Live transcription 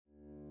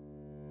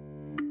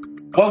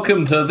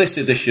Welcome to this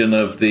edition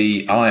of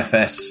the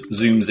IFS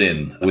Zooms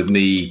In with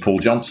me, Paul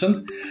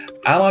Johnson.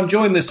 And I'm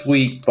joined this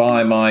week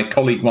by my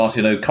colleague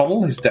Martin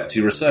O'Connell, who's Deputy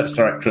Research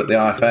Director at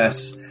the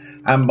IFS,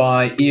 and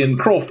by Ian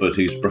Crawford,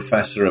 who's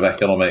Professor of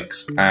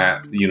Economics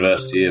at the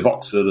University of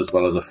Oxford, as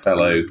well as a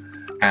Fellow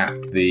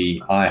at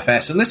the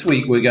IFS. And this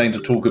week we're going to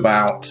talk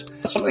about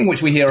something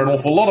which we hear an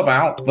awful lot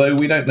about, though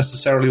we don't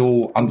necessarily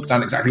all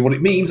understand exactly what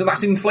it means, and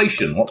that's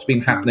inflation. What's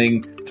been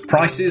happening to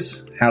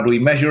prices? How do we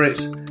measure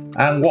it?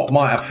 And what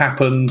might have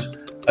happened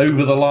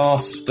over the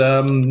last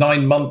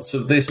 9 months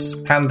of this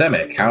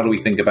pandemic? How do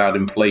we think about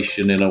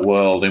inflation in a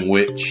world in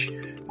which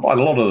quite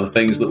a lot of the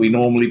things that we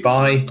normally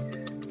buy,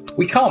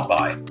 we can't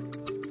buy?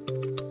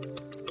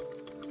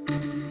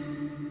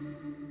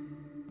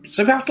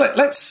 So perhaps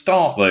let's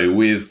start, though,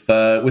 with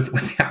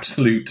the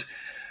absolute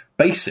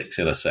basics,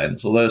 in a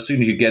sense, although as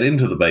soon as you get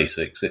into the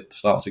basics, it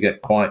starts to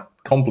get quite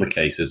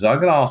complicated. So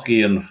I'm going to ask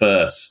Ian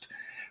first.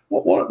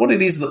 What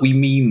it is that we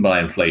mean by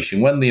inflation.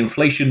 When the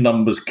inflation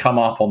numbers come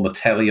up on the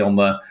telly on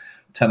the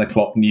 10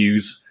 o'clock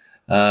news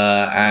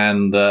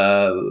and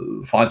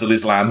Faisal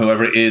Islam,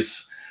 whoever it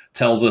is,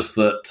 tells us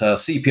that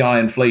CPI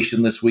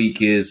inflation this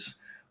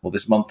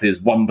month is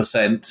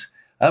 1%.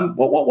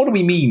 What do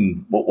we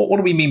mean? What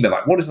do we mean by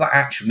that? What is that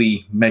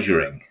actually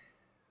measuring?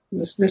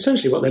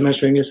 Essentially what they're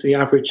measuring is the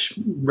average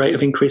rate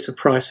of increase of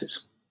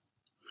prices.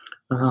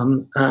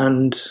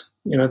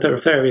 There are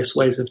various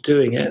ways of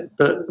doing it,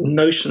 but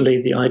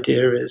notionally the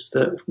idea is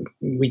that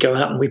we go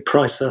out and we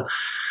price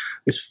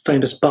this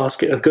famous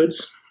basket of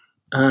goods,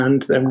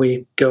 and then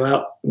we go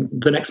out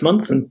the next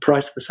month and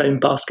price the same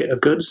basket of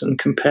goods and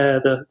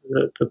compare the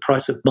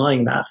price of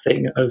buying that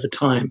thing over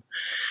time.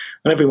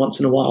 And every once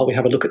in a while we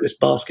have a look at this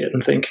basket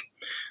and think,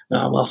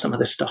 some of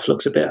this stuff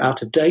looks a bit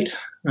out of date,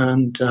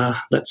 and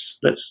let's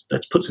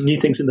put some new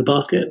things in the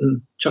basket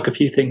and chuck a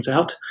few things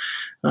out.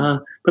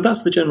 But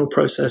that's the general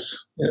process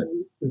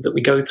that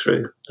we go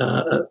through,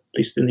 at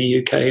least in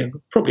the UK and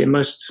probably in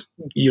most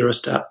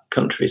Eurostat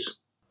countries.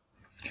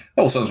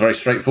 All sounds very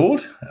straightforward.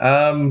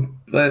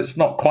 It's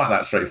not quite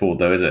that straightforward,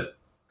 though, is it?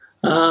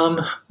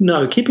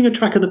 No, keeping a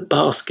track of the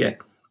basket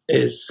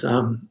is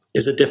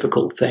a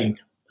difficult thing.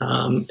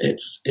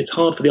 It's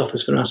hard for the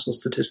Office for National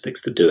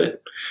Statistics to do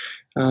it.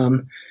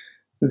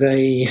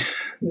 They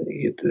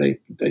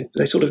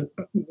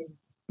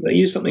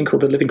use something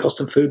called the Living Cost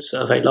and Food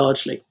Survey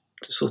largely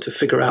to sort of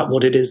figure out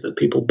what it is that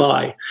people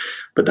buy,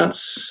 but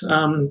that's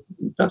a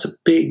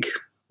big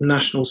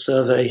national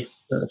survey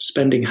of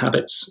spending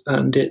habits,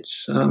 and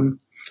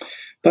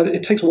but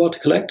it takes a while to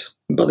collect.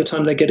 And by the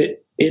time they get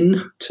it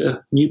in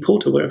to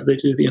Newport or wherever they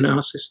do the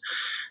analysis,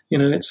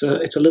 it's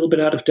a little bit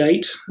out of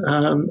date,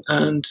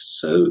 and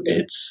so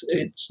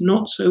it's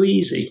not so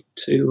easy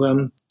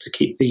to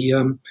keep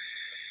the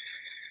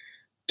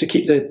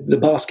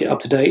basket up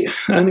to date.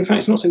 And in fact,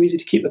 it's not so easy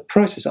to keep the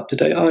prices up to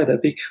date either,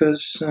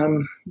 because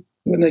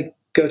when they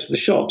go to the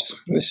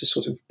shops, and this is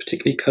sort of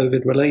particularly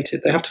COVID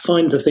related, they have to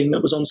find the thing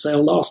that was on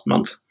sale last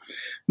month.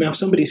 Now, if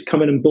somebody's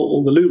come in and bought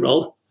all the loo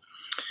roll,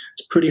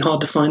 it's pretty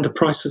hard to find the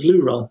price of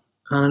loo roll.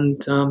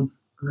 And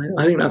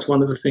I think that's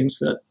one of the things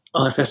that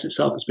IFS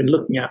itself has been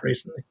looking at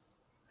recently.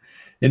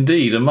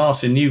 Indeed, and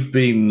Martin, you've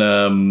been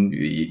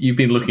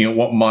looking at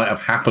what might have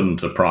happened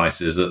to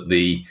prices at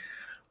the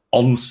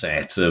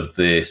onset of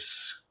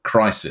this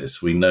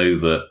crisis. We know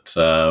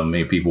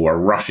that people were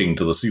rushing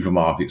to the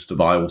supermarkets to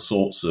buy all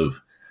sorts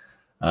of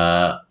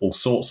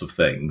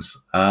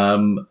things,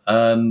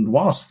 and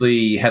whilst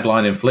the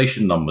headline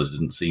inflation numbers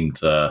didn't seem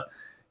to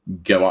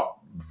go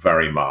up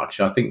very much,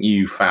 I think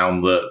you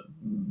found that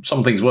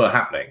some things were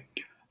happening.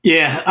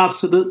 Yeah,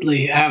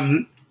 absolutely.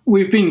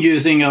 We've been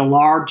using a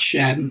large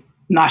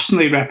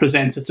nationally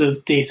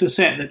representative data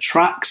set that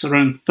tracks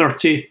around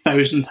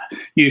 30,000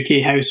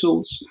 UK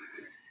households.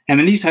 And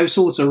these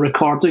households are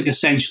recording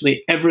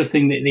essentially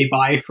everything that they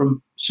buy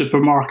from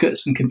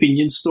supermarkets and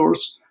convenience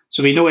stores.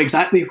 So we know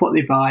exactly what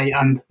they buy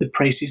and the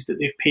prices that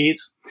they've paid.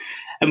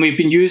 And we've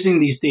been using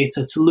these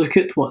data to look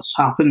at what's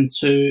happened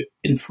to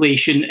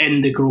inflation in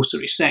the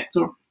grocery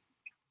sector.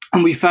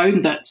 And we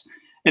found that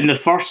in the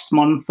first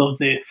month of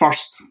the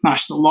first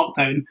national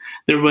lockdown,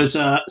 there was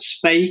a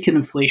spike in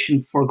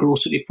inflation for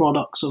grocery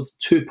products of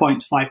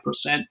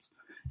 2.5%.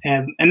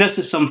 And this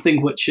is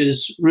something which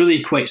is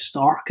really quite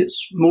stark.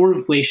 It's more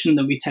inflation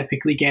than we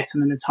typically get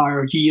in an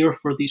entire year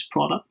for these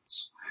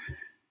products.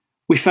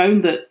 We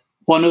found that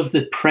one of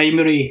the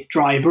primary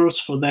drivers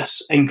for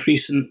this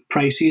increase in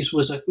prices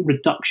was a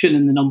reduction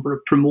in the number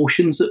of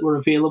promotions that were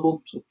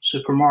available. So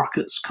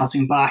supermarkets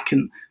cutting back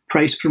in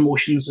price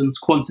promotions and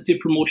quantity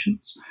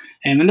promotions.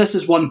 And this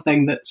is one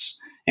thing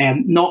that's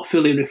not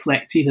fully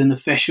reflected in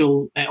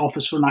official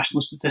Office for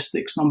National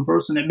Statistics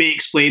numbers, and it may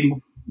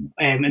explain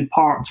in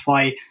part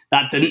why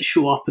that didn't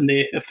show up in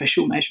the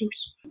official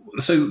measures.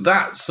 So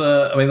that's,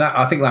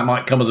 I think that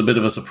might come as a bit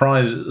of a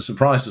surprise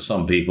to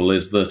some people,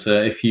 is that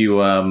if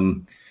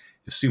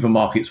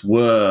supermarkets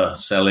were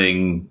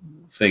selling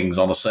things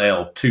on a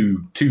sale,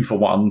 two for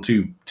one,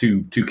 two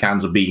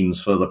cans of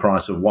beans for the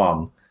price of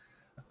one,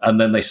 and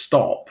then they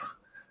stop,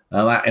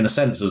 That, in a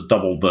sense, has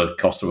doubled the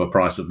cost of a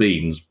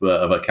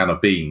can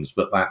of beans,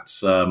 but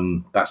that's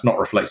not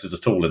reflected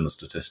at all in the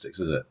statistics,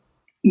 is it?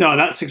 No,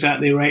 that's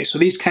exactly right. So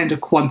these kind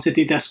of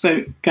quantity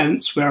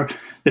discounts where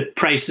the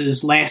price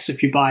is less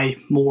if you buy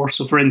more.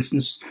 So, for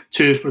instance,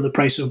 2 for the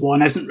price of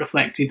 1 isn't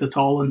reflected at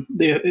all in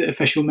the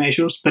official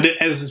measures, but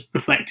it is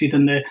reflected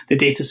in the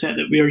data set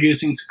that we are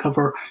using to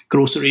cover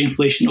grocery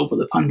inflation over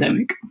the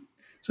pandemic.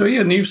 So,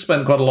 Ian, you've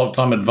spent quite a lot of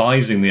time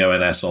advising the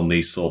ONS on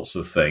these sorts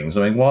of things.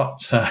 I mean,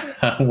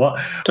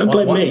 Don't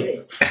blame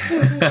me.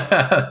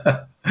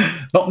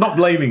 Not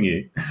blaming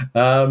you.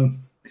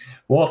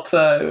 What's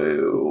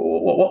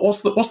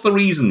the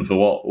reason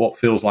for what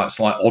feels like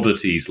slight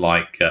oddities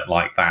like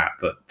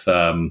that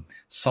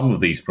some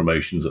of these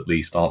promotions at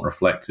least aren't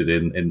reflected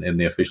in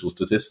the official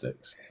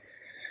statistics?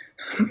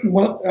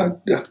 Well,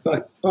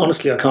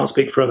 honestly, I can't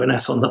speak for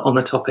ONS on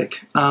the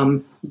topic,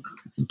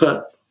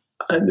 but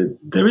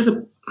there is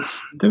a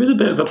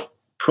bit of a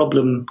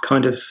problem,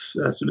 kind of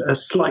a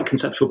slight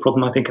conceptual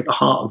problem, I think, at the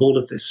heart of all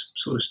of this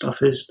sort of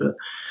stuff is that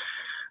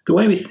the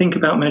way we think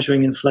about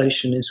measuring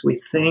inflation is we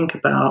think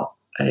about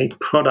a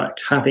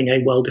product having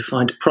a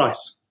well-defined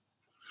price.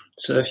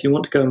 So if you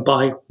want to go and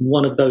buy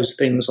one of those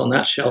things on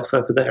that shelf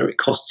over there, it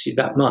costs you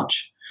that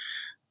much.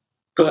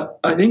 But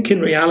I think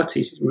in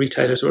reality,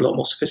 retailers are a lot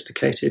more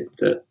sophisticated,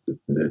 that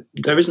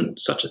there isn't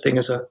such a thing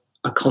as a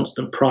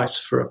constant price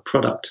for a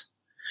product.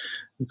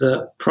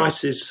 The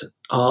prices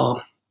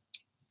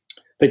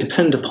they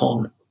depend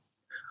upon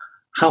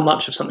how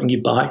much of something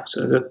you buy.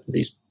 So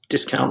these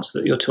discounts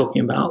that you're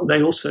talking about,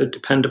 they also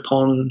depend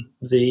upon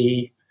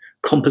the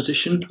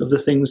composition of the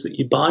things that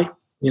you buy.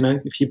 You know,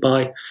 if you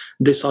buy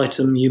this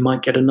item, you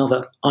might get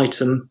another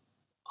item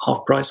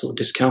half price or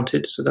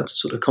discounted. So that's a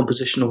sort of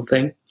compositional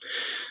thing.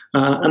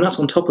 And that's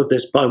on top of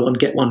this buy one,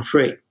 get one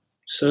free.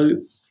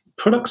 So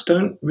products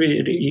don't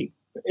really,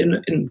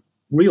 in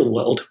real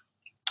world,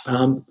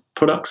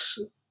 products,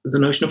 the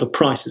notion of a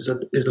price is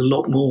a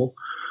lot more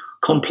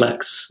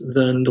complex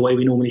than the way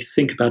we normally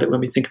think about it when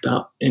we think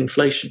about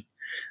inflation.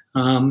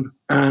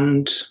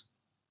 And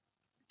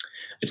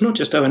it's not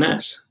just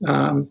ONS.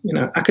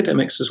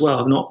 Academics as well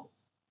have not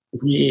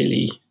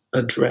really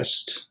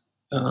addressed,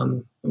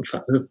 in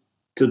fact,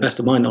 to the best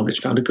of my knowledge,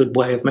 found a good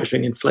way of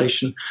measuring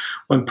inflation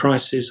when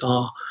prices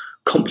are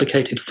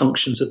complicated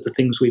functions of the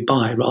things we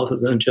buy rather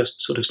than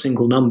just sort of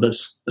single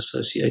numbers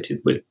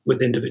associated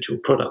with individual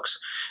products.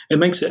 It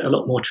makes it a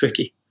lot more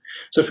tricky.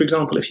 So, for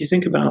example, if you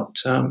think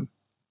about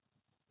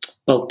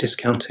bulk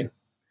discounting,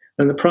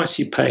 then the price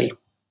you pay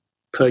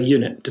per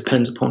unit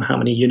depends upon how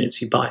many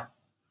units you buy.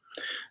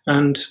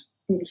 And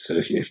so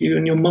if you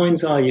in your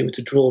mind's eye, you were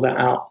to draw that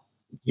out,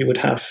 you would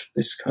have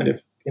this kind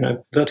of,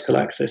 vertical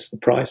axis, the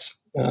price,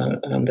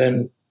 and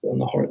then on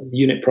the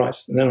unit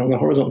price, and then on the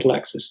horizontal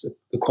axis,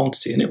 the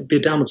quantity, and it would be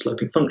a downward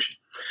sloping function.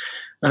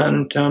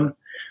 And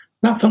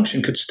that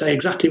function could stay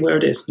exactly where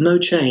it is, no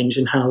change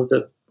in how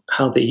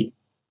the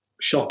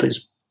shop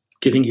is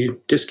giving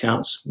you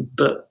discounts.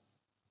 But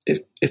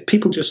if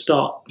people just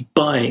start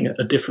buying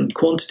a different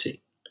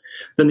quantity,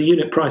 then the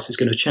unit price is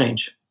going to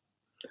change.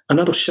 And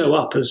that'll show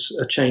up as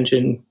a change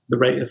in the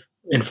rate of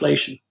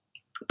inflation.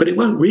 But it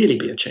won't really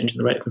be a change in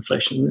the rate of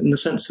inflation in the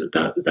sense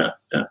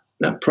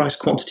that price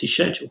quantity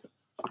schedule,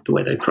 the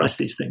way they price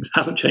these things,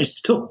 hasn't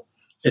changed at all.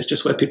 It's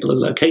just where people are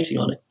locating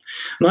on it.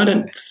 And I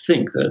don't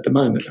think that at the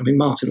moment,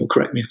 Martin will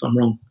correct me if I'm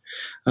wrong,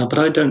 but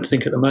I don't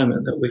think at the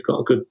moment that we've got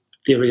a good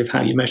theory of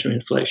how you measure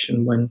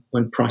inflation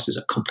when prices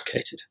are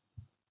complicated.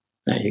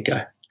 There you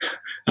go.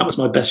 That was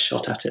my best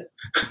shot at it.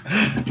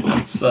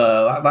 It's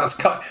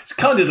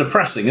kind of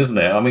depressing, isn't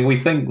it? I mean, we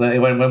think that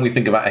when we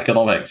think about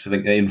economics, I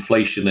think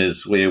inflation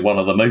we're one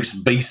of the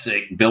most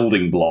basic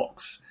building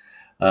blocks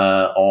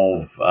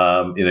of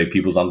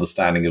people's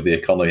understanding of the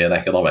economy and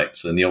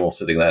economics. And you're all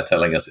sitting there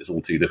telling us it's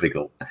all too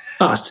difficult.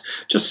 It's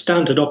just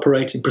standard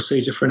operating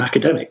procedure for an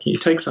academic. You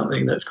take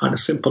something that's kind of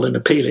simple and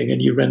appealing,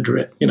 and you render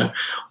it,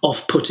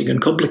 off-putting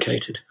and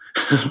complicated.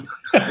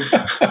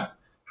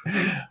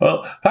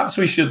 Well, perhaps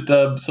we should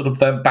sort of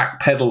then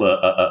backpedal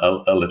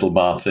a little,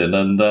 Martin,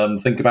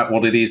 and think about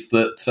what it is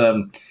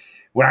that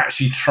we're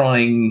actually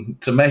trying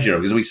to measure.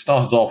 Because we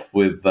started off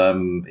with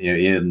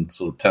Ian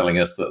sort of telling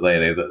us that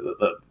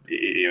that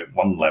at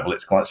one level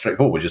it's quite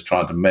straightforward. We're just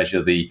trying to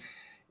measure the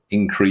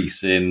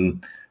increase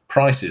in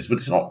prices, but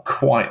it's not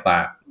quite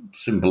that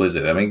simple, is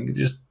it? I mean,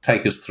 just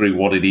take us through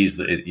what it is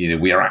that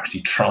we are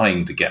actually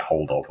trying to get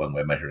hold of when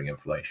we're measuring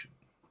inflation.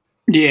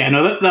 Yeah,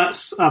 no,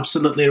 that's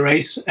absolutely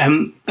right. At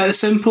a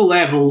simple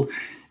level,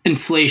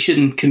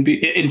 inflation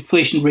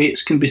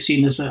rates can be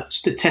seen as a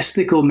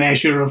statistical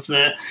measure of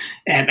the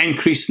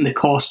increase in the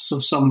costs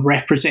of some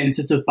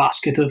representative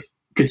basket of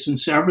goods and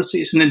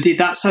services. And indeed,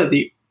 that's how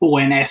the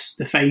ONS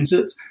defines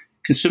it.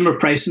 Consumer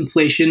price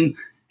inflation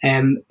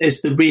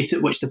is the rate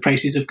at which the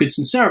prices of goods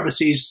and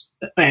services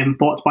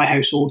bought by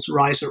households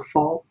rise or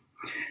fall.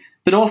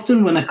 But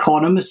often when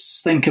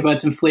economists think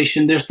about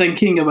inflation, they're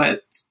thinking about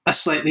a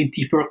slightly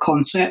deeper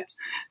concept.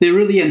 They're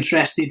really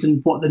interested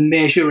in what the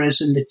measure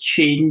is in the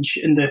change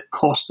in the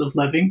cost of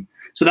living.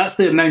 So that's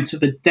the amount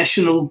of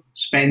additional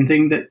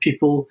spending that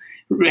people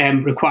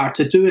require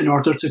to do in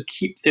order to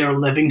keep their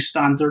living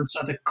standards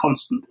at a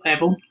constant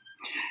level.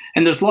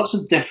 And there's lots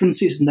of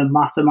differences in the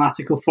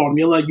mathematical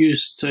formula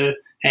used to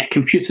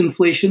compute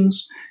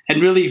inflations.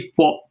 And really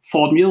what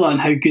formula and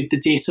how good the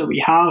data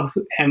we have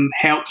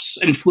helps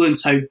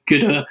influence how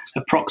good an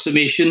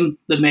approximation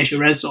the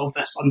measure is of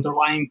this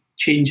underlying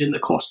change in the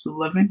cost of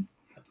living.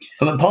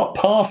 So then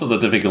part of the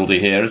difficulty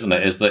here, isn't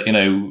it, is that,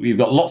 you've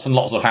got lots and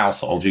lots of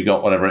households. You've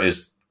got whatever it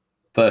is,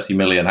 30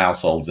 million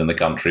households in the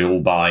country, all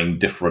buying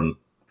different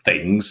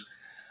things.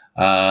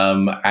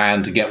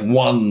 And to get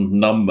one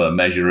number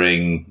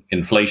measuring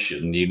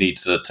inflation, you need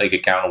to take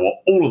account of what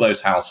all of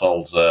those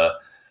households are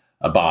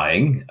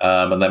buying.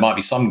 And there might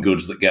be some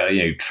goods that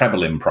get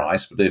treble in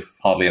price, but if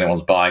hardly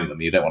anyone's buying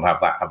them, you don't want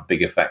to have a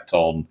big effect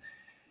on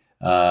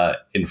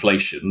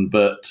inflation.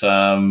 But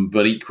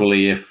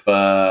equally, if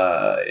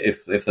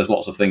there's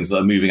lots of things that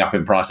are moving up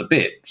in price a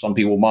bit, some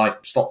people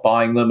might stop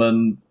buying them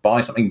and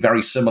buy something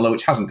very similar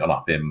which hasn't gone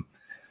up in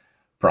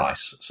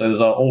price. So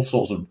there's all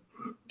sorts of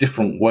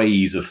different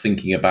ways of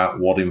thinking about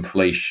what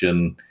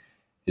inflation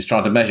is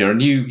trying to measure.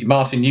 And you,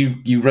 Martin,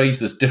 you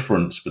raised this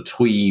difference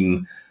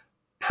between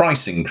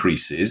price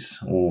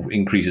increases or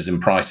increases in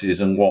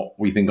prices and what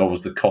we think of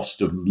as the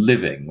cost of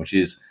living, which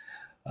is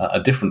a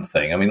different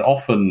thing. I mean,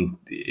 often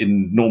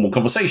in normal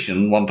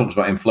conversation, one talks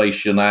about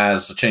inflation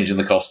as a change in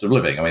the cost of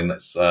living. I mean,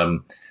 that's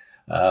when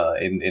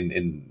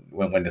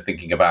you're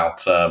thinking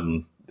about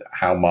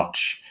how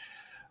much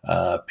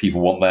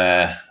people want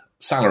their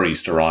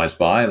salaries to rise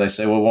by, they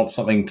say, well, we want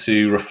something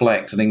to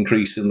reflect an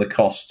increase in the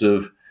cost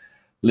of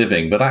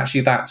living. But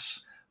actually,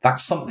 that's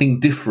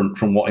something different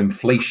from what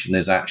inflation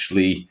is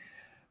actually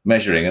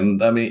measuring.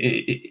 And I mean,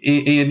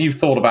 Ian, you've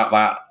thought about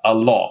that a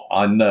lot,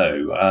 I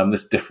know,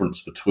 this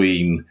difference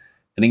between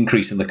an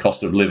increase in the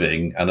cost of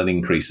living and an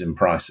increase in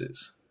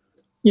prices.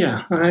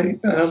 Yeah,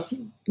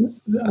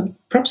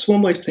 perhaps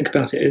one way to think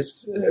about it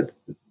is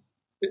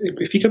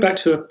if you go back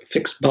to a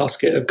fixed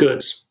basket of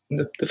goods,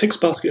 the fixed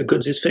basket of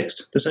goods is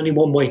fixed. There's only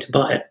one way to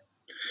buy it.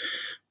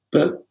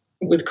 But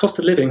with cost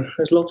of living,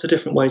 there's lots of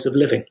different ways of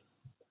living.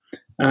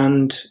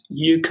 And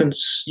you can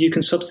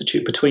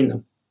substitute between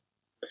them.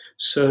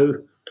 So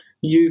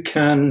you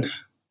can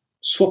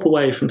swap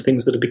away from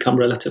things that have become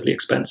relatively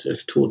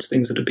expensive towards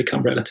things that have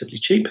become relatively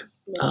cheap,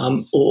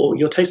 or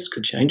your tastes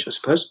could change, I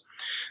suppose.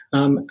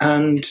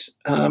 And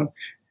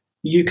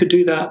you could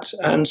do that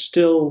and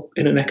still,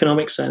 in an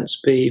economic sense,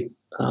 be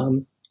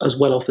as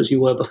well off as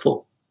you were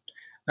before.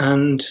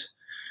 And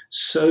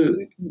so,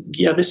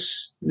 yeah,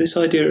 this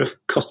idea of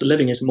cost of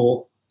living is a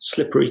more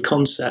slippery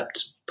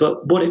concept.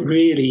 But what it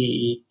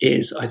really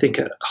is, I think,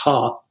 at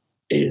heart,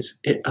 is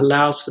it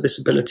allows for this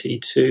ability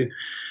to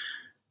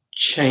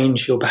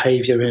change your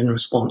behavior in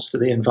response to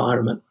the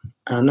environment.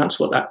 And that's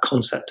what that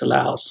concept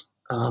allows,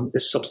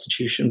 this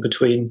substitution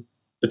between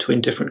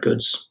different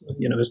goods,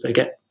 as they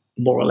get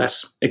more or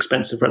less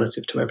expensive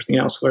relative to everything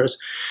else, whereas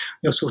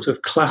your sort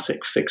of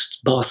classic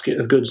fixed basket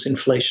of goods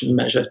inflation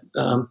measure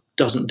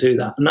doesn't do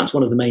that. And that's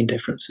one of the main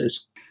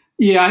differences.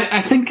 Yeah,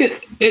 I think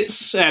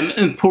it's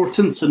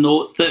important to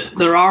note that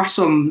there are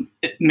some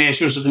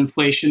measures of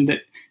inflation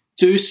that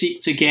do seek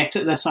to get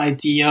at this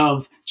idea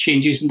of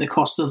changes in the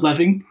cost of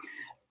living.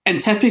 And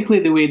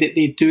typically the way that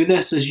they do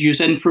this is use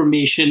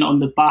information on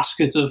the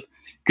basket of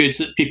goods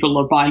that people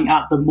are buying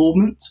at the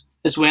moment,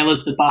 as well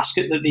as the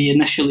basket that they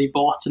initially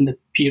bought in the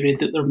period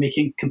that they're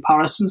making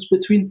comparisons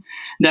between.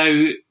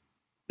 Now,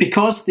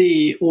 because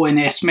the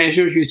ONS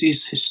measure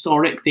uses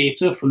historic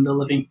data from the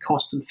Living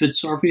Cost and Food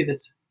Survey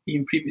that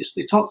Ian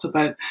previously talked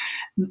about,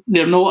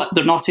 they're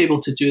not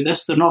able to do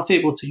this. They're not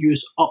able to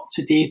use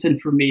up-to-date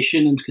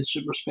information and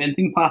consumer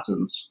spending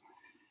patterns.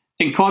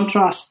 In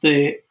contrast,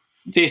 the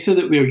data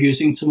that we're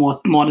using to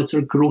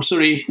monitor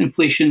grocery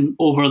inflation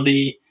over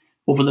the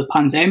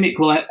pandemic,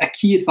 well, a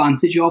key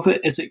advantage of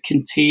it is it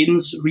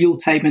contains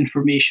real-time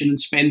information and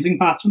spending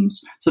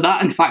patterns. So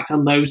that, in fact,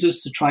 allows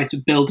us to try to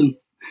build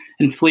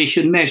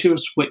inflation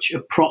measures which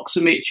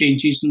approximate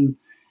changes in,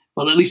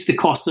 well, at least the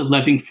cost of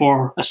living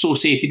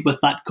associated with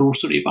that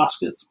grocery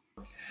basket.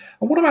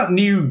 And what about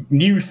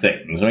new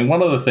things? I mean,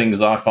 one of the things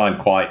I find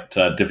quite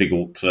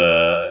difficult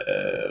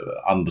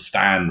to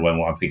understand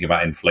when I'm thinking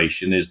about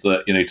inflation is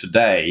that,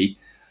 today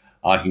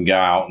I can go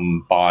out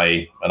and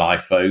buy an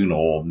iPhone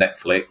or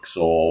Netflix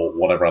or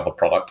whatever other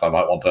product I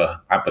might want to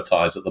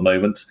advertise at the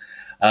moment,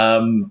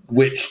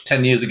 which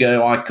 10 years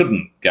ago I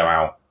couldn't go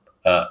out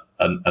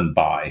and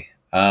buy.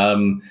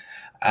 And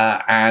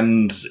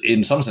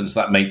in some sense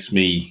that makes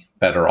me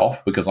better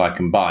off because I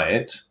can buy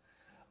it.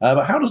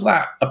 But how does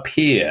that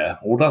appear,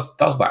 or does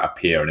that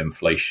appear in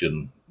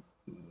inflation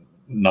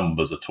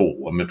numbers at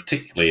all? I mean,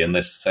 particularly in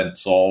this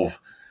sense of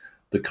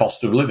the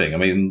cost of living. I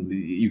mean,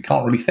 you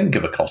can't really think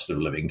of a cost of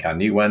living, can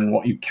you, when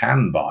what you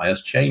can buy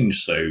has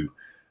changed so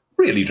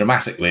really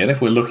dramatically. And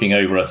if we're looking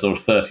over a sort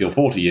of 30 or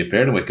 40 year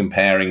period and we're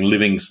comparing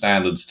living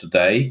standards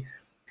today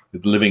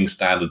with living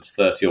standards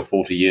 30 or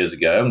 40 years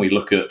ago, and we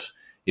look at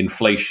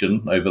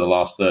inflation over the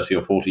last 30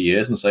 or 40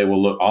 years and say,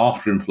 well, look,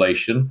 after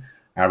inflation,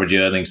 average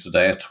earnings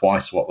today are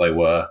twice what they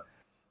were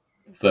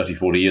 30,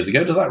 40 years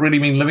ago. Does that really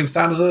mean living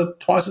standards are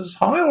twice as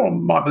high, or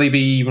might they be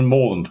even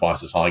more than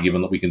twice as high,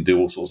 given that we can do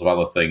all sorts of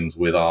other things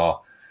with our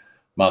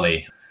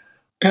money?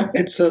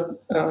 It's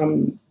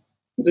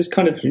this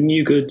kind of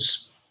new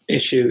goods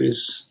issue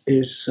is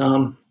it's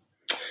a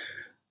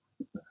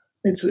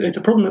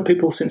problem that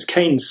people since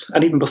Keynes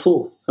and even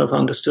before have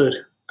understood.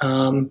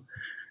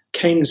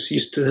 Keynes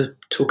used to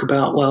talk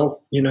about,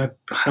 well,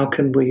 how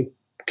can we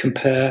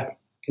compare,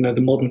 the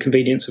modern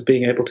convenience of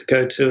being able to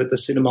go to the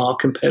cinema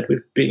compared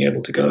with being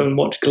able to go and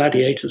watch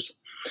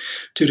gladiators,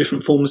 two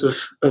different forms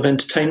of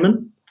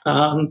entertainment.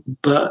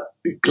 But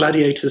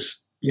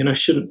gladiators,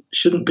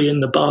 shouldn't be in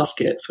the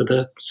basket for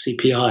the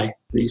CPI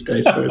these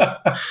days. Whereas,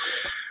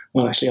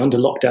 well, actually, under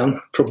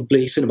lockdown,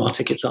 probably cinema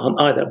tickets aren't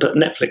either, but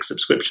Netflix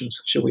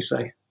subscriptions, shall we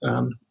say,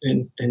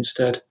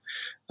 instead.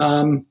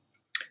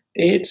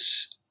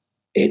 It's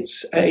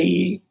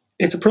a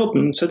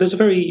problem. So there's a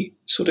very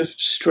sort of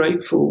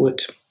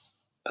straightforward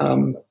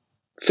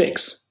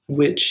fix,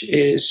 which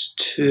is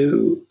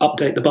to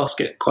update the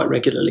basket quite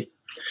regularly,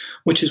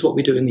 which is what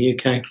we do in the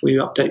UK. We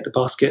update the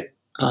basket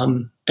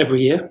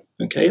every year.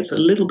 Okay, it's a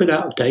little bit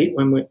out of date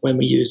when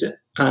we use it,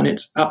 and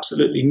it's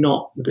absolutely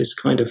not this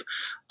kind of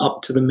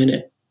up to the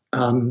minute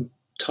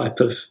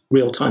type of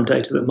real-time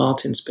data that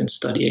Martin's been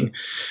studying,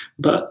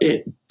 but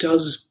it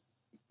does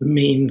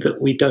mean that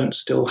we don't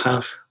still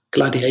have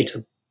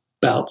gladiator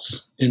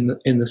bouts in the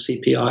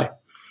CPI.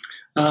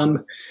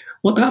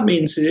 What that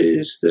means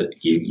is that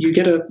you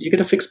get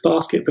a fixed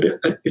basket, but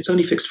it's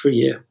only fixed for a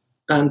year.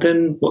 And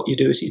then what you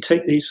do is you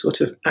take these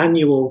sort of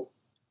annual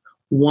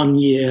 1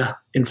 year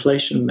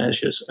inflation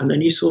measures, and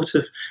then you sort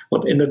of,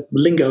 in the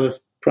lingo of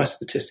price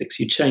statistics,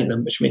 you chain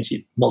them, which means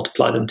you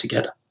multiply them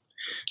together.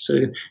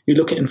 So you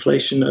look at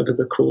inflation over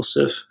the course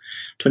of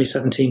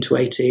 2017 to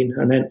 18,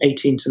 and then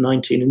 18 to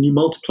 19, and you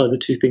multiply the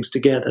two things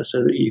together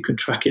so that you can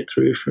track it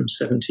through from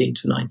 17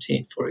 to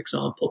 19, for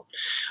example.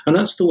 And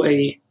that's the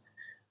way,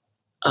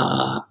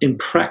 in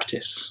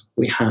practice,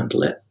 we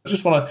handle it. I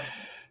just want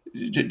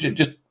to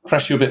just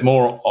press you a bit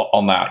more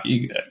on that.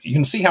 You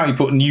can see how you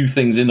put new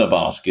things in a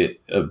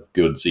basket of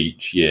goods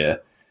each year,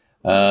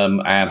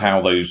 and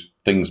how those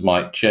things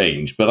might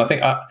change. But I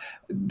think,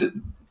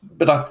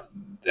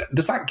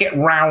 does that get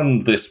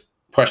round this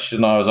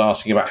question I was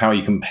asking about how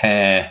you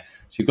compare?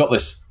 So you've got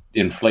this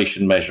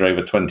inflation measure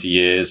over 20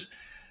 years,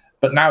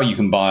 but now you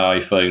can buy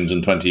iPhones,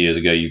 and 20 years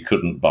ago you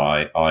couldn't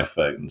buy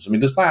iPhones. I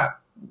mean, does that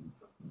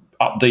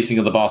updating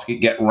of the basket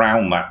get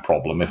round that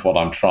problem if what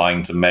I'm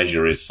trying to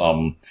measure is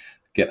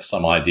get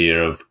some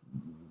idea of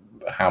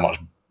how much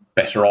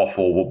better off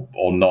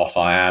or not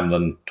I am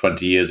than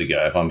 20 years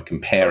ago? If I'm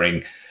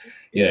comparing,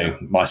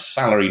 my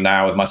salary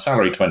now with my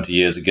salary 20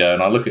 years ago,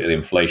 and I look at the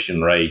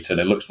inflation rate and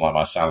it looks like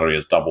my salary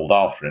has doubled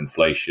after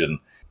inflation,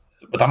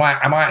 but am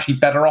I actually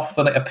better off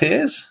than it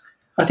appears?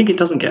 I think it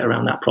doesn't get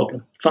around that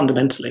problem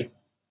fundamentally.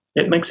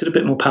 It makes it a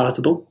bit more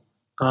palatable.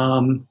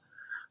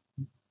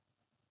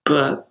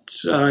 But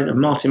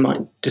Martin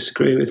might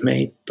disagree with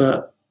me,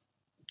 but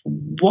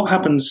what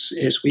happens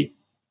is the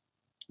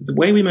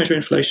way we measure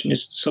inflation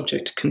is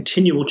subject to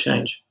continual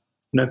change.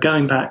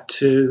 Going back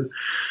to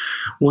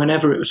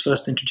whenever it was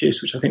first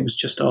introduced, which I think was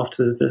just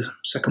after the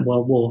Second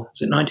World War.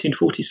 Was it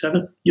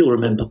 1947? You'll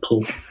remember,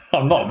 Paul.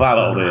 I'm not that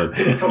old, Ian.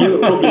 You were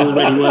probably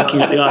already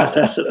working at the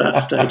IFS at that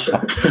stage.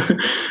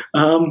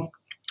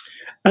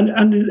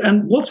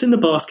 And what's in the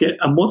basket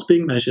and what's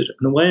being measured and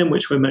the way in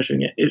which we're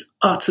measuring it is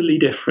utterly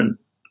different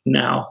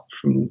now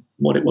from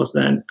what it was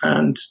then.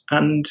 And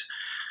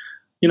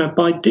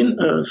by dint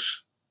of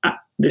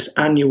this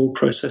annual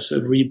process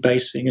of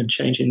rebasing and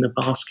changing the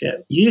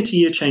basket,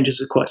 year-to-year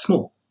changes are quite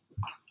small.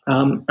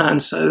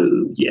 And so,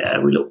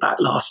 we look back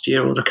last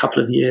year or a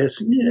couple of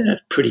years,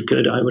 it's pretty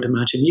good, I would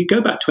imagine. You go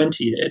back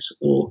 20 years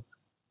or,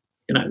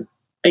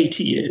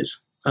 80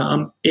 years,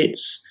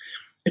 it's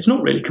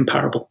not really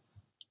comparable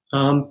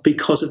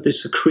because of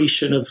this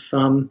accretion of,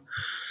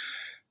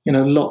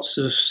 lots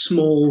of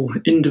small,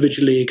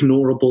 individually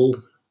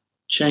ignorable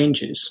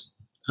changes.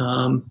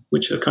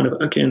 Which are kind of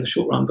okay in the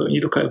short run, but when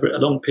you look over it a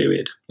long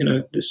period,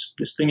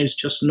 this thing is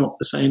just not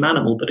the same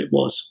animal that it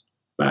was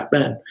back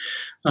then.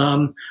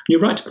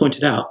 You're right to point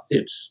it out.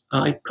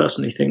 I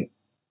personally think,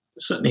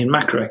 certainly in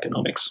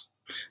macroeconomics,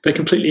 they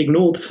completely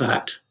ignore the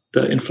fact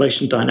that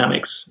inflation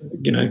dynamics,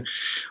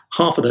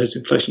 half of those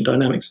inflation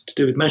dynamics are to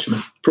do with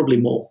measurement, probably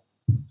more.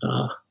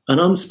 An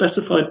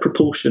unspecified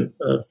proportion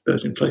of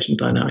those inflation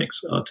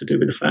dynamics are to do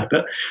with the fact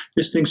that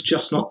this thing's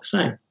just not the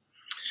same.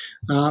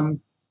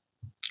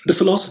 The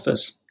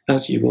philosophers,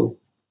 as you will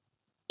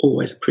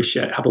always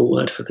appreciate, have a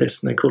word for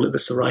this, and they call it the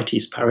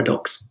Sorites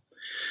paradox.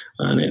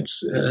 And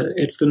it's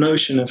the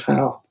notion of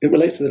how it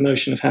relates to the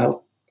notion of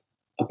how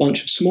a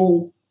bunch of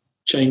small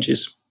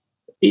changes,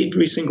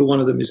 every single one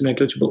of them is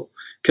negligible,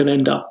 can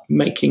end up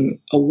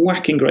making a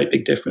whacking great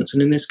big difference.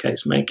 And in this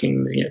case,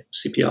 making the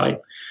CPI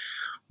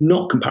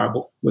not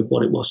comparable with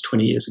what it was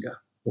 20 years ago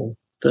or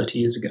 30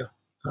 years ago.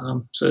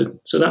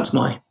 So that's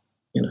my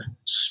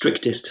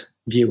strictest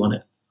view on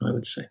it, I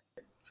would say.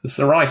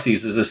 So Sorites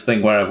is this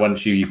thing where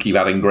once you keep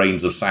adding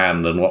grains of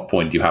sand, and what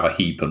point do you have a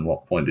heap, and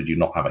what point did you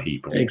not have a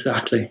heap?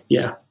 Exactly.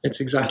 Yeah,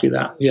 it's exactly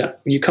that. Yeah,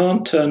 you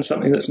can't turn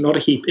something that's not a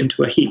heap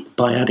into a heap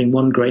by adding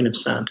one grain of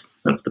sand.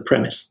 That's the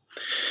premise.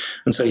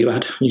 And so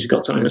you've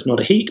got something that's not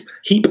a heap.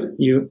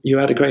 You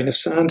add a grain of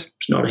sand,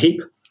 it's not a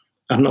heap.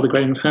 Add another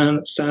grain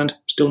of sand,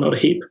 still not a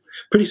heap.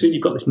 Pretty soon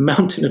you've got this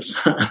mountain of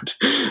sand,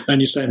 and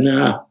you say,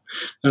 "No,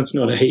 that's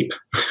not a heap,"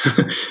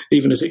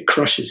 even as it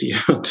crushes you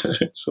into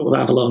its sort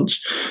of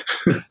avalanche.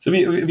 So,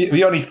 have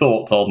you any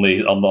thoughts on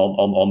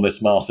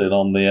this, Martin,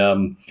 on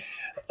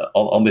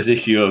this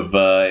issue of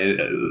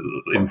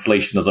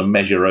inflation as a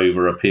measure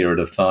over a period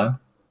of time?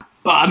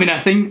 Well, I mean, I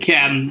think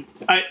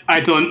I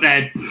don't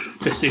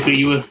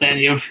disagree with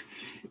any of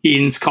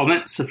Ian's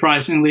comments,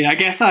 surprisingly. I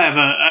guess I have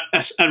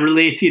a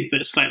related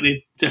but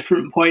slightly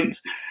different point.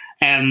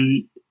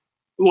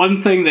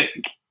 One thing that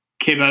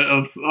came out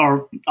of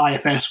our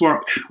IFS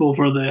work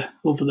over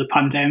the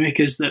pandemic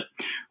is that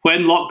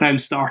when lockdown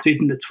started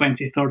on the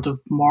 23rd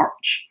of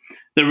March,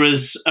 there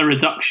was a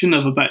reduction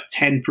of about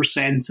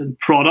 10% in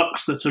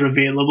products that are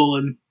available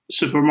in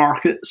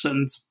supermarkets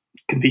and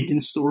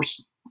convenience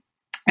stores.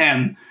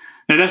 Now,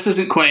 this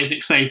isn't quite as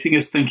exciting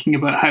as thinking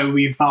about how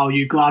we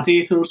value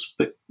gladiators,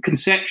 but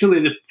conceptually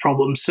the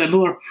problem's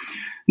similar.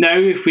 Now,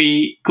 if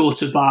we go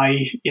to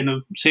buy,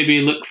 say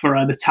we look for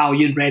an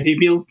Italian ready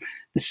meal,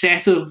 the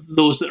set of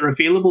those that are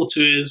available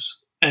to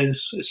us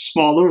is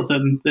smaller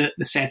than the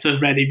set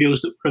of ready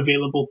meals that were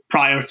available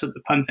prior to the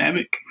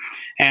pandemic.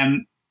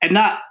 And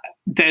that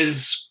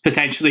does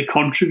potentially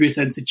contribute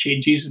into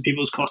changes in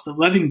people's cost of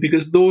living,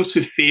 because those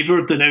who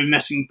favoured the now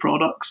missing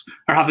products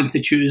are having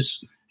to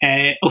choose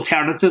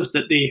alternatives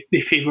that they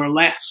favour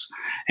less.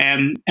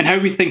 And how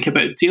we think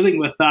about dealing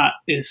with that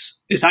is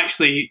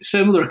actually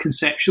similar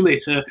conceptually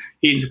to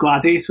Ian's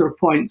gladiator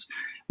point,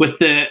 with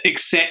the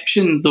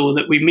exception, though,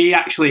 that we may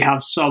actually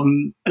have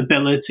some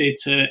ability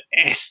to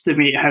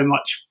estimate how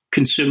much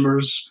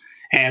consumers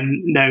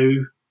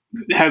value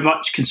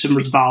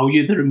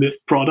the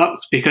removed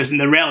product, because in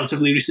the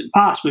relatively recent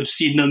past we've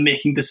seen them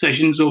making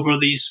decisions over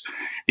these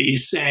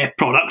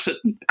products that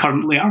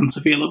currently aren't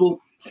available.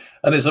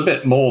 And it's a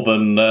bit more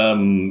than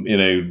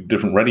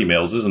different ready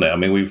meals, isn't it? I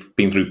mean, we've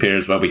been through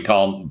periods where we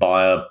can't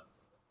buy a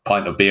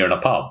pint of beer in a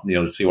pub.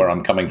 See where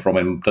I'm coming from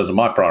in terms of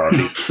my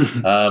priorities,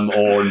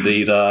 or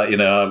indeed, a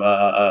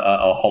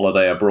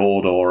holiday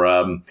abroad, or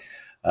a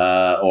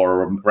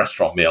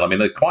restaurant meal. I mean,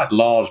 they're quite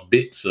large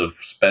bits of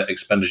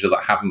expenditure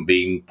that haven't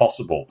been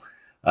possible.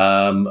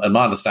 And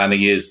my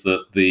understanding is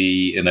that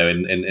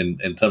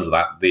in terms of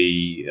that,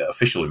 the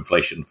official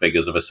inflation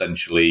figures have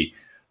essentially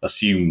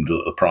assumed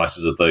that the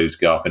prices of those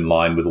go up in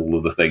line with all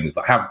of the things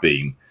that have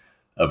been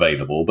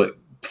available. But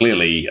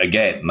clearly,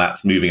 again,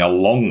 that's moving a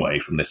long way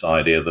from this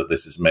idea that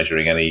this is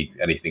measuring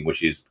anything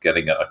which is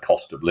getting at a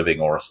cost of living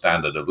or a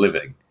standard of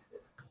living.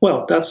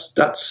 Well, that's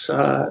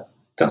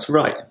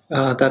right.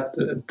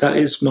 That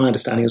is my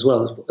understanding as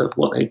well of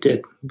what they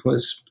did.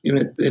 Was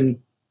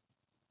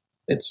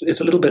it's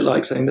a little bit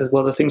like saying that,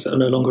 well, the things that are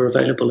no longer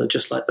available are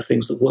just like the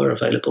things that were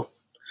available.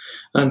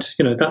 And,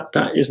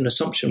 that is an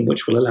assumption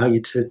which will allow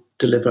you to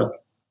deliver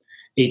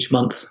each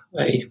month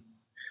a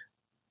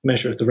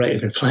measure of the rate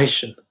of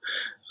inflation.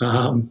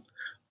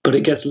 But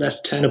it gets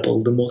less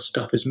tenable the more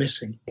stuff is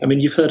missing. I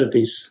mean, you've heard of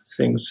these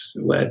things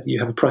where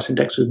you have a price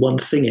index with one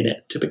thing in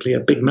it, typically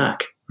a Big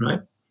Mac, right?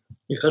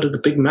 You've heard of the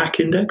Big Mac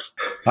index?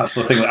 That's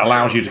the thing that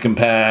allows you to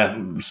compare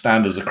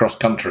standards across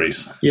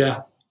countries.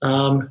 Yeah.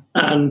 And,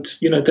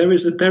 there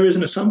is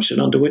an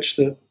assumption under which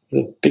the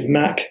Big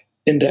Mac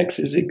index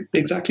is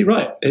exactly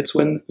right. It's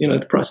when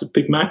the price of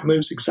Big Mac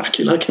moves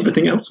exactly like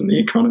everything else in the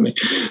economy,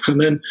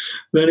 and then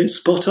it's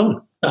spot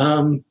on.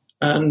 And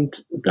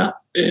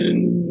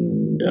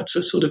that's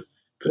a sort of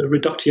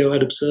reductio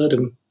ad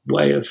absurdum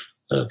way of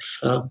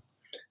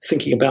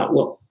thinking about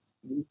what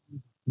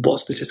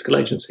statistical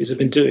agencies have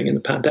been doing in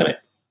the pandemic.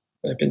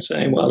 They've been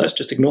saying, well, let's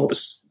just ignore the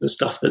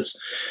stuff that's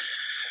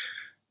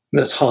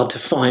hard to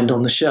find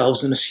on the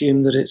shelves and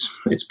assume that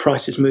its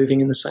price is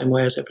moving in the same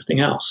way as everything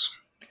else.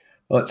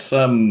 Well, it's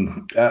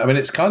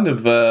it's kind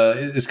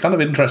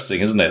of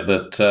interesting, isn't it,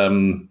 that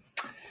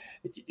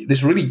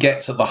this really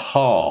gets at the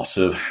heart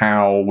of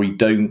how we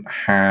don't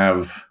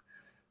have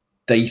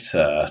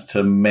data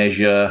to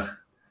measure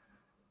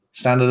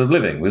standard of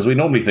living, because we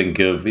normally think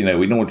of, we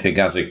look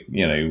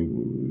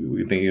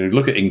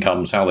at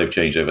incomes, how they've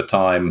changed over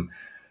time,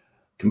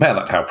 compare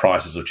that to how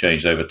prices have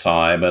changed over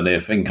time, and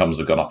if incomes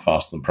have gone up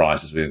faster than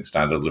prices, we think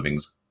standard of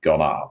living's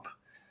gone up.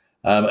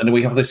 And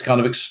we have this kind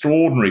of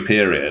extraordinary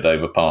period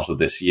over part of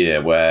this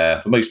year where,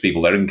 for most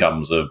people, their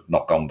incomes have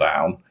not gone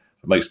down,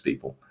 for most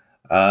people.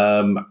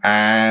 And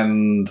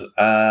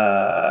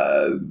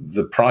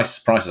the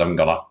prices haven't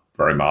gone up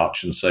very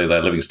much, and so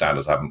their living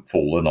standards haven't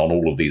fallen on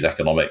all of these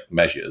economic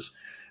measures.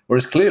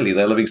 Whereas clearly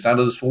their living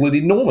standards have fallen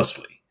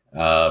enormously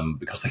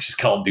because they just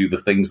can't do the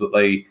things that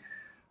they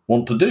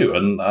want to do.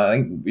 And I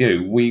think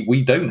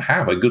we don't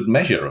have a good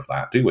measure of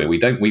that, do we? We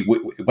don't.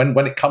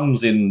 When it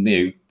comes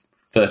in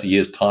 30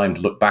 years' time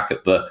to look back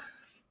at the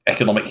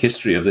economic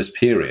history of this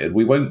period,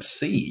 we won't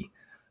see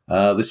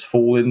this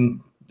fall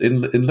in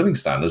living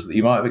standards that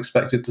you might have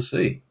expected to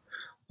see.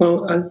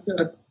 Well,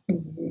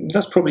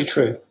 that's probably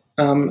true.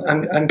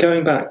 And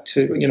going back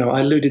to, I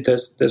alluded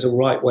there's a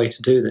right way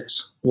to do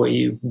this, where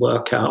you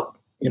work out,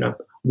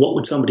 what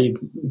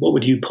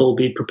would you, Paul,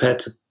 be prepared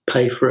to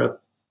pay for a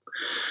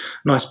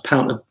nice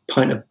pint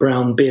of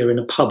brown beer in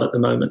a pub at the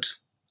moment?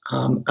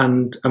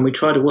 And we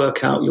try to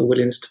work out your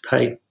willingness to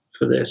pay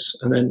for this,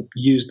 and then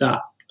use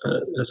that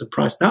as a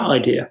price. That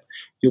idea,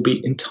 you'll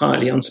be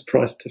entirely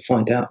unsurprised to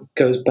find out,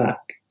 goes back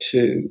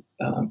to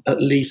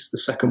at least the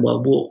Second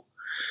World War,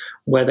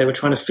 where they were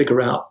trying to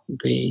figure out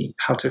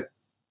how to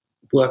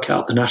work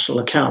out the national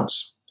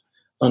accounts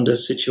under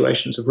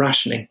situations of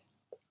rationing,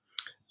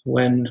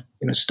 when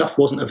stuff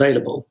wasn't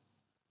available,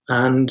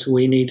 and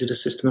we needed a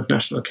system of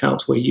national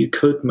accounts where you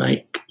could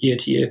make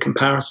year-to-year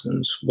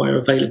comparisons where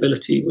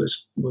availability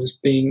was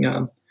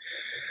being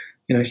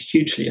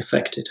hugely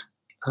affected.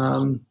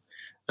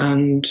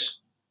 And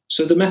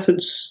so the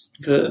methods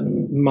that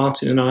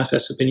Martin and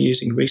IFS have been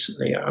using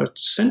recently are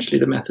essentially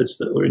the methods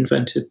that were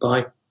invented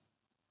by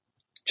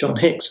John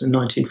Hicks in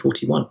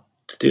 1941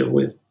 to deal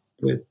with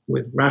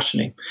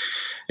rationing.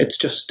 It's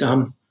just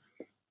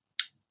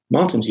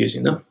Martin's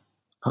using them.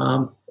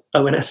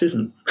 ONS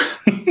isn't.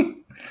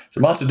 So,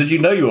 Martin, did you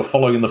know you were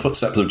following in the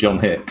footsteps of John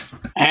Hicks?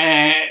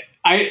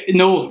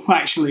 No,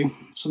 actually.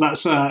 So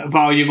that's a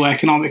valuable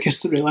economic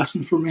history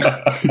lesson for me.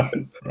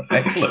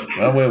 Excellent.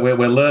 Well,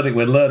 we're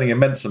learning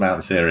immense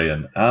amounts here,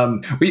 Ian.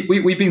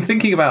 We've been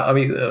thinking about.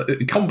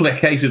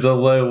 Complicated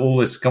although all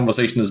this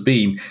conversation has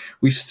been,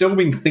 we've still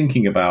been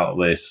thinking about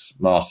this,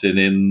 Martin,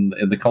 in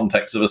the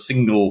context of a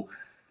single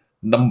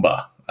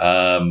number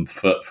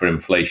for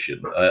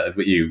inflation,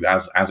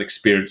 as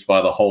experienced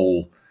by the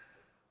whole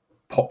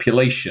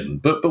population,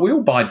 but we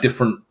all buy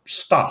different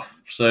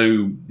stuff.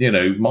 So,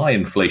 my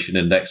inflation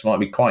index might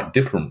be quite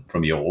different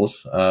from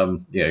yours.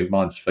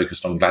 Mine's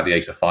focused on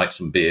gladiator fights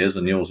and beers,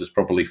 and yours is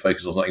probably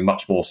focused on something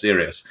much more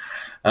serious.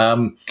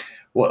 Can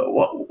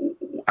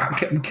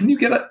you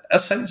get a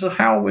sense of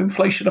how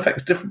inflation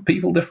affects different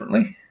people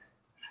differently?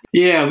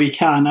 Yeah, we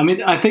can.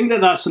 I think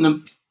that's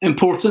an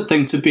important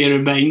thing to bear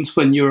in mind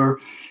when you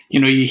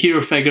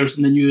hear figures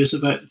in the news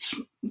about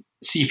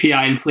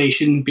CPI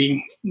inflation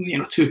being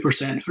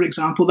 2%, for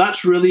example.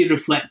 That's really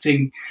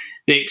reflecting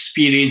the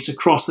experience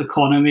across the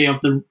economy of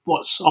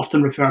what's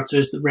often referred to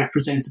as the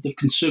representative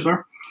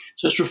consumer.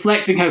 So it's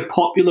reflecting how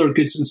popular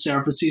goods and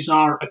services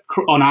are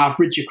on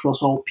average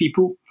across all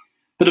people.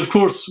 But of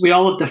course, we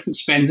all have different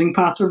spending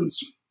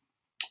patterns,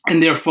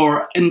 and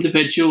therefore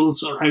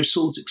individuals or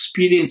households'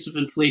 experience of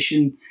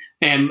inflation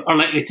are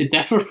likely to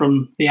differ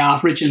from the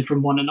average and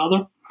from one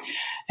another.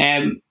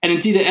 And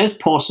indeed, it is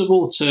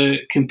possible to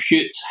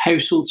compute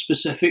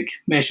household-specific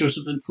measures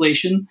of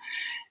inflation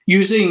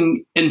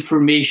using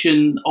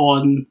information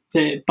on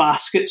the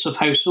baskets of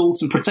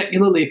households, and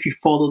particularly if you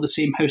follow the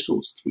same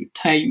households through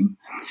time.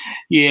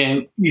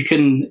 You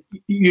can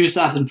use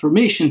that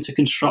information to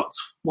construct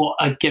what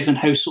a given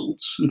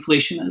household's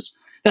inflation is.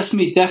 This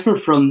may differ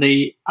from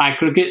the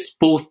aggregate,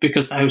 both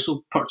because the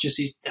household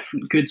purchases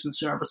different goods and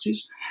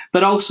services,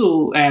 but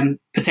also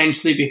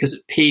potentially because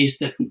it pays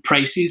different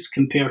prices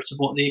compared to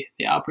what the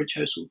average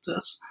household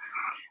does.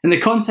 In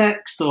the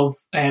context of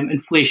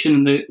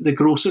inflation in the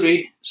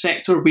grocery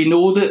sector, we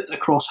know that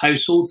across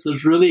households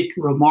there's really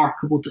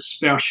remarkable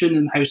dispersion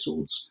in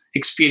households'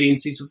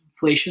 experiences of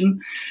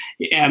inflation.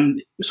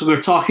 So we're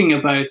talking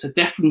about a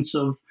difference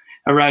of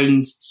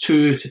around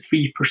 2 to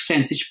 3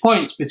 percentage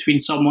points between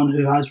someone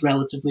who has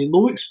relatively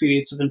low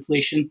experience of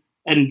inflation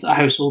and a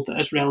household that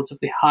has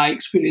relatively high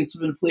experience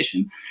of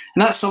inflation.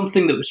 And that's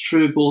something that was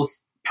true both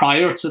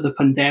prior to the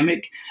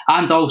pandemic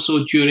and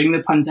also during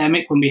the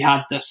pandemic, when we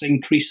had this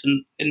increase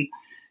in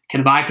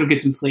kind of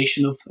aggregate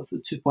inflation of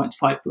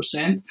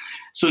 2.5%.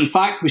 So in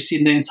fact, we've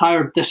seen the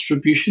entire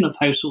distribution of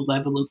household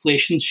level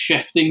inflation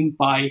shifting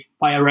by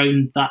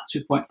around that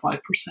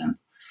 2.5%.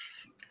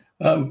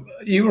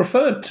 You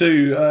referred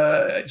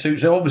to,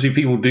 so obviously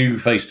people do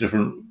face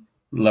different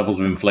levels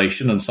of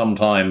inflation, and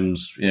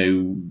sometimes,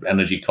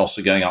 energy costs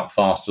are going up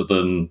faster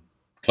than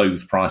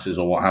clothes prices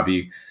or what have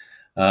you,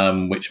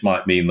 which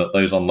might mean that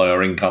those on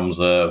lower incomes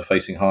are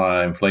facing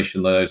higher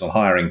inflation than those on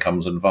higher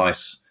incomes, and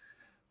vice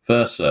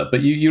versa.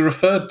 But you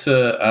referred to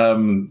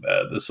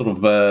the sort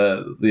of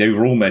the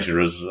overall measure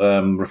as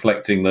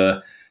reflecting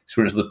the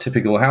experience of the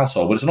typical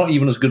household, but it's not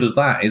even as good as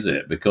that, is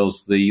it?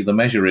 Because the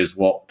measure is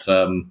what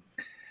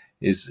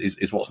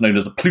is what's known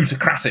as a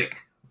plutocratic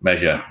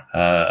measure,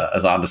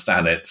 as I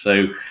understand it.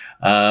 So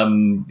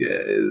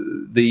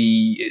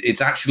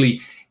it's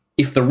actually,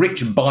 if the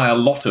rich buy a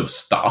lot of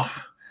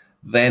stuff,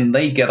 then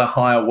they get a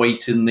higher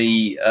weight in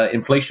the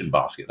inflation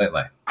basket, don't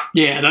they?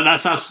 Yeah,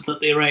 that's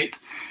absolutely right.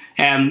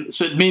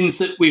 So it means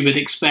that we would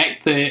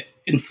expect the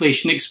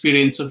inflation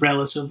experience of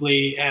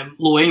relatively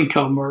low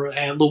income or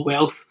low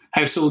wealth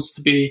households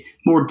to be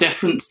more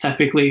different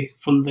typically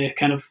from the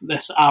kind of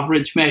this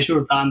average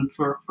measure than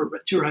for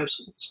richer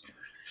households.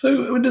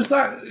 So does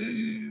that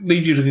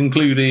lead you to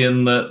conclude,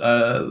 Ian,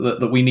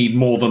 that we need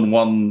more than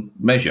one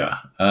measure?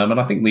 And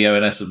I think the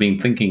ONS have been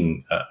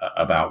thinking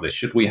about this.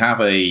 Should we have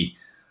the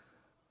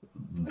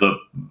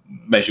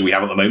measure we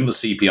have at the moment, the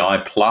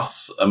CPI,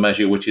 plus a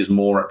measure which is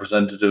more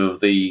representative of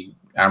the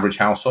average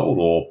household,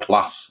 or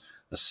plus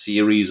a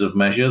series of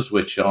measures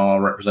which are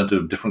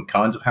representative of different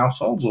kinds of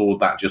households, or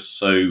would that just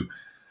sow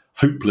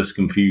hopeless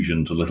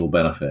confusion to little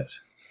benefit?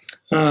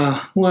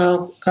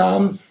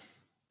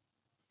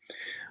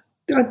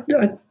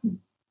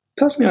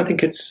 Personally, I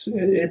think it's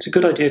a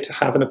good idea to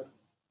have a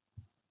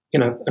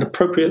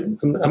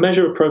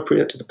measure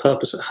appropriate to the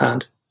purpose at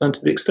hand. And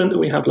to the extent that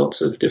we have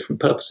lots of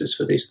different purposes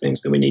for these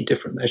things, then we need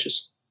different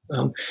measures.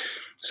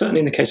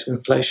 Certainly in the case of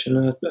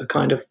inflation, a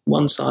kind of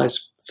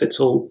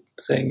one-size-fits-all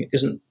thing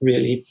isn't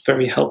really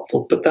very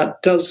helpful. But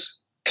that does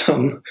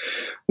come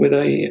with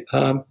a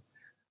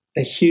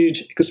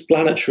huge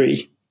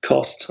explanatory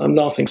cost. I'm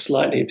laughing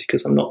slightly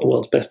because I'm not the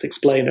world's best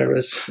explainer,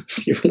 as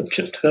you will have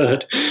just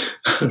heard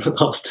in the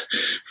last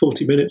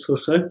 40 minutes or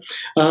so.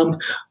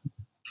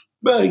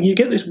 You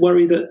get this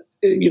worry that,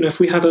 if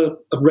we have a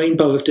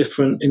rainbow of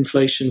different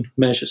inflation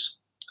measures,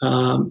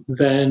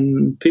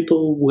 then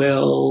people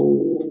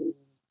will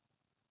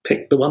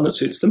pick the one that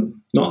suits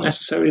them, not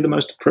necessarily the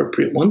most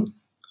appropriate one.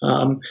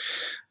 And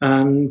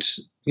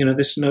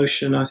this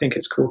notion, I think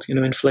it's called,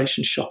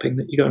 inflation shopping,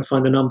 that you go and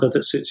find the number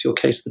that suits your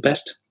case the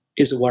best,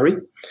 is a worry.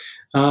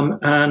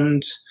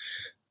 And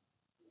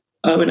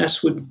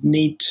ONS would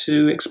need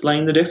to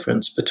explain the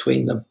difference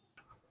between them.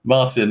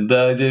 Martin,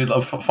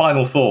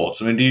 final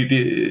thoughts. I mean,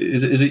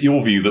 is it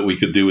your view that we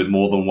could do with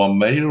more than one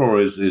measure, or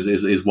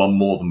is one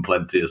more than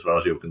plenty as far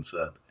as you're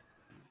concerned?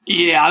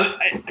 Yeah,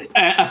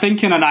 I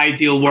think in an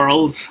ideal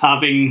world,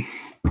 having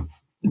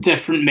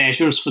different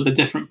measures for the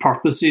different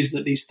purposes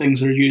that these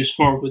things are used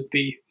for would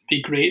be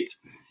great.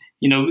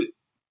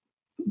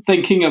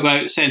 Thinking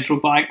about central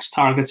banks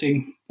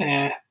targeting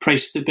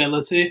price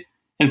stability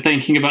and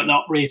thinking about the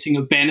uprating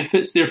of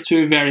benefits, they're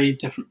two very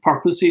different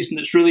purposes, and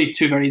it's really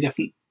two very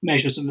different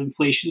measures of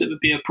inflation that would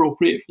be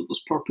appropriate for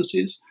those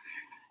purposes.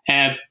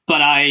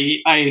 But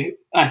I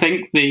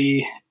think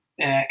the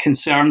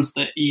concerns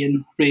that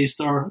Ian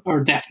raised are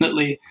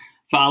definitely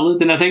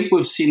valid, and I think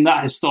we've seen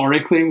that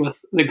historically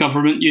with the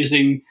government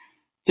using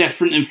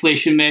different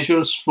inflation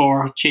measures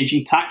for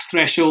changing tax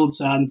thresholds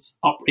and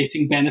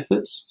uprating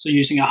benefits. So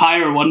using a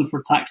higher one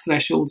for tax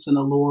thresholds and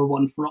a lower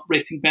one for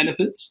uprating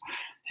benefits.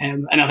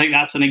 And I think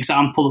that's an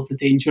example of the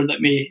danger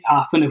that may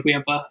happen if we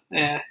have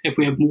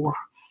more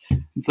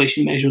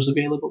inflation measures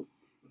available.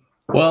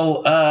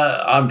 Well,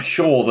 I'm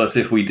sure that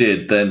if we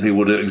did, then people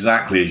would do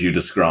exactly as you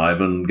describe,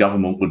 and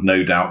government would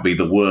no doubt be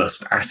the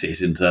worst at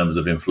it in terms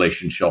of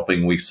inflation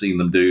shopping. We've seen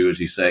them do,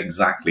 as you say,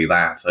 exactly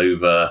that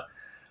over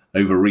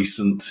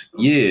recent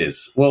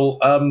years. Well,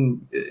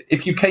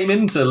 if you came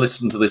in to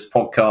listen to this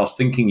podcast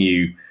thinking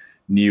you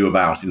knew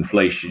about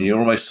inflation, you're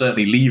almost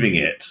certainly leaving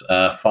it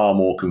far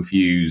more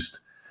confused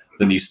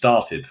than you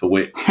started, for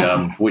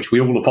which we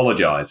all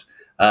apologise.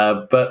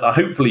 But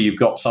hopefully you've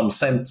got some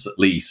sense, at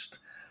least,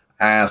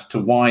 as to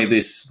why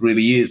this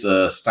really is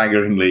a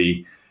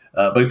staggeringly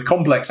both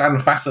complex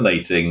and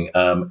fascinating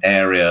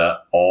area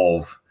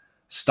of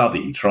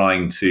study,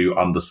 trying to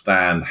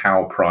understand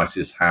how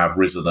prices have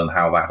risen and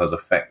how that has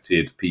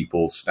affected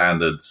people's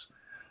standards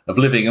of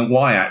living, and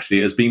why actually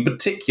it has been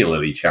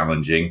particularly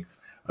challenging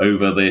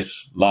over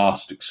this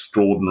last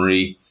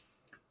extraordinary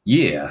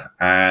year,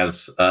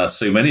 as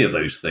so many of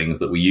those things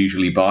that we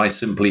usually buy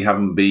simply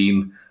haven't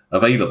been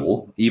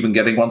available. Even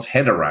getting one's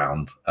head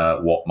around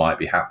what might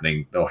be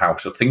happening, or how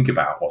to think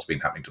about what's been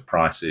happening to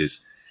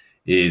prices,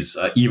 is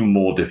even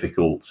more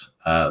difficult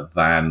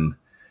than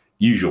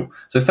usual.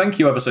 So thank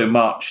you ever so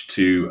much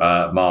to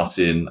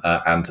Martin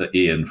and to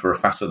Ian for a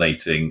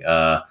fascinating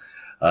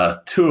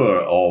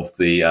tour of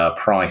the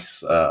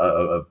price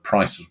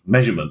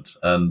measurement.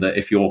 And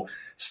if you're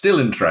still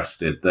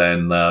interested,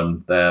 then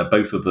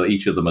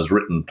each of them has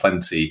written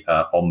plenty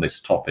on this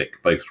topic,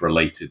 both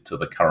related to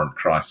the current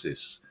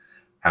crisis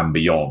and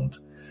beyond.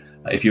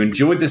 If you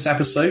enjoyed this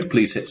episode,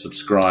 please hit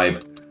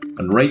subscribe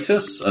and rate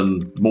us.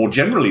 And more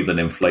generally than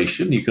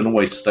inflation, you can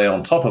always stay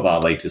on top of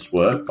our latest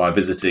work by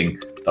visiting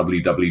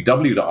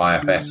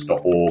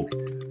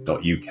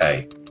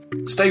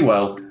www.ifs.org.uk. Stay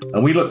well,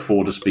 and we look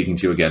forward to speaking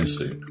to you again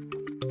soon.